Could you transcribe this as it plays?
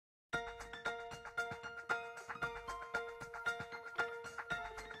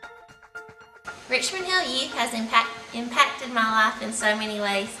Richmond Hill Youth has impacted my life in so many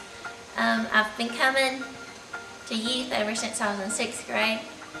ways. I've been coming to youth ever since I was in 6th grade,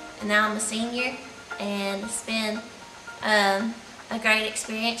 and now I'm a senior, and it's been a great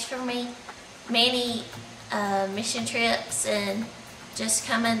experience for me. Many mission trips and just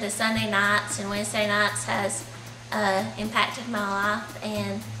coming to Sunday nights and Wednesday nights has impacted my life,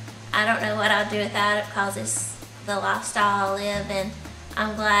 and I don't know what I'd do without it because it's the lifestyle I live, and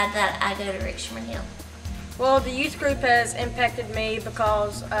I'm glad that I go to Richmond Hill. Well, the youth group has impacted me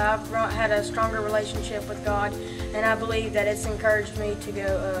because I've had a stronger relationship with God, and I believe that it's encouraged me to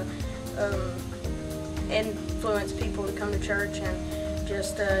go influence people to come to church and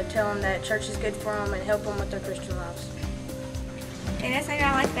just tell them that church is good for them and help them with their Christian lives. It has made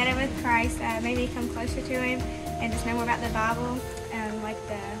my life better with Christ, made me come closer to Him and just know more about the Bible, like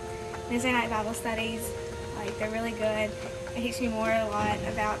the Wednesday night Bible studies. Like, they're really good. It teaches me a lot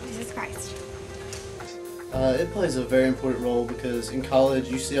about Jesus Christ. It plays a very important role because in college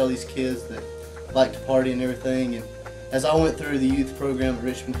you see all these kids that like to party and everything, and as I went through the youth program at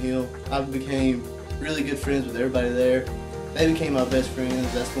Richmond Hill, I became really good friends with everybody there. They became my best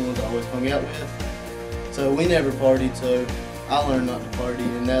friends. That's the ones I always hung out with. So we never partied, so I learned not to party,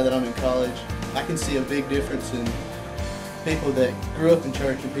 and now that I'm in college, I can see a big difference in people that grew up in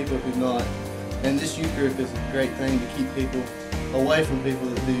church and people who've not. And this youth group is a great thing to keep people away from people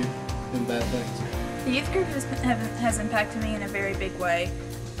that do them bad things. The youth group has impacted me in a very big way.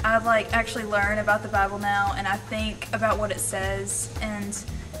 I actually learn about the Bible now, and I think about what it says, and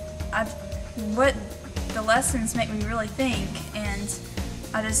what the lessons make me really think. And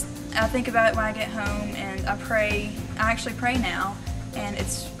I think about it when I get home, and I pray. I actually pray now, and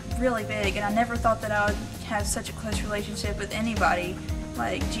it's really big. And I never thought that I would have such a close relationship with anybody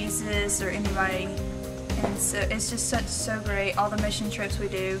like Jesus or anybody, and so it's just so great. All the mission trips we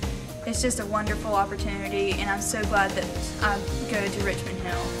do, it's just a wonderful opportunity, and I'm so glad that I go to Richmond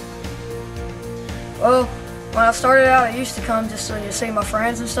Hill. Well, when I started out, I used to come just to see my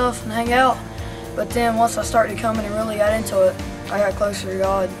friends and stuff and hang out, but then once I started coming and really got into it, I got closer to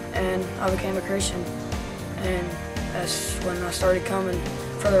God and I became a Christian, and that's when I started coming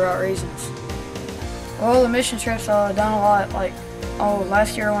for the right reasons. Well, the mission trips I've done a lot.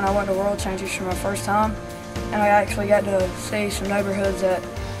 Last year when I went to World Changers for my first time, and I actually got to see some neighborhoods that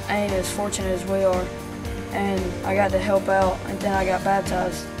ain't as fortunate as we are, and I got to help out, and then I got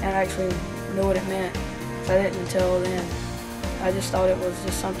baptized and actually knew what it meant. So I didn't until then. I just thought it was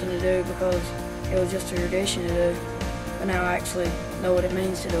just something to do because it was just a tradition to do, but now I actually know what it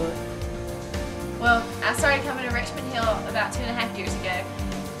means to do it. Well, I started coming to Richmond Hill about 2.5 years ago,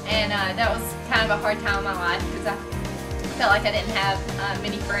 and that was kind of a hard time in my life because I felt like I didn't have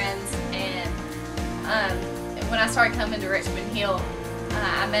many friends, and when I started coming to Richmond Hill,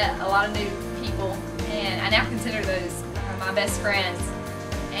 I met a lot of new people, and I now consider those my best friends,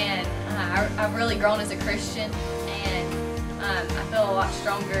 and I've really grown as a Christian, and I feel a lot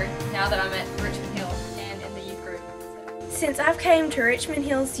stronger now that I'm at Richmond Hill and in the youth group. Since I've came to Richmond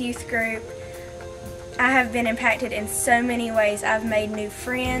Hill's youth group, I have been impacted in so many ways. I've made new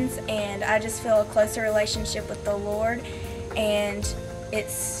friends, and I just feel a closer relationship with the Lord, and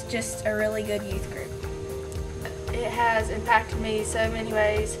it's just a really good youth group. It has impacted me so many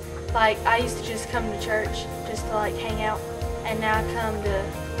ways. I used to just come to church just to hang out, and now I come to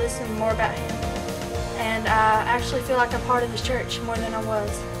listen more about Him, and I actually feel like I'm part of His church more than I was.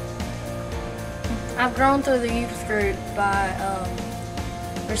 I've grown through the youth group by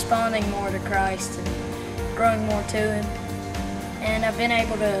responding more to Christ and growing more to Him, and I've been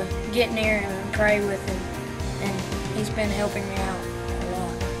able to get near Him and pray with Him, and He's been helping me out a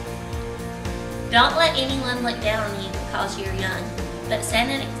lot. Don't let anyone look down on you because you're young, but set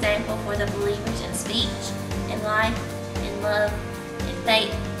an example for the believers in speech, in life, in love, in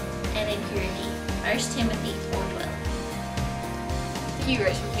faith, and in purity. 1 Timothy 4:12. Thank you,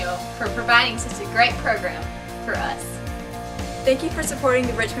 Richmond Hill, for providing such a great program for us. Thank you for supporting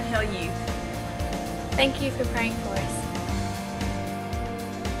the Richmond Hill youth. Thank you for praying for us.